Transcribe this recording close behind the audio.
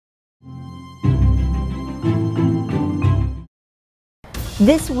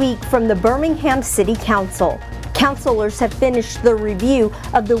This week from the Birmingham City Council, councilors have finished the review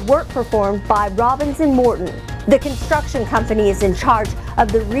of the work performed by Robbins and Morton. The construction company is in charge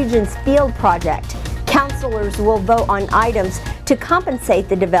of the region's field project. Councilors will vote on items to compensate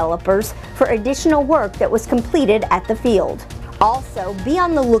the developers for additional work that was completed at the field. Also, be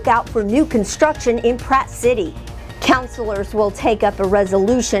on the lookout for new construction in Pratt City. Councilors will take up a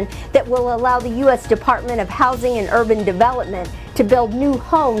resolution that will allow the U.S. Department of Housing and Urban Development to build new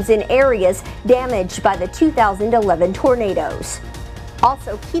homes in areas damaged by the 2011 tornadoes.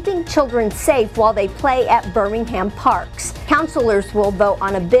 Also, keeping children safe while they play at Birmingham parks. Councilors will vote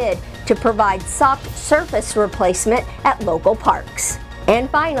on a bid to provide soft surface replacement at local parks. And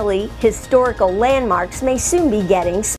finally, historical landmarks may soon be getting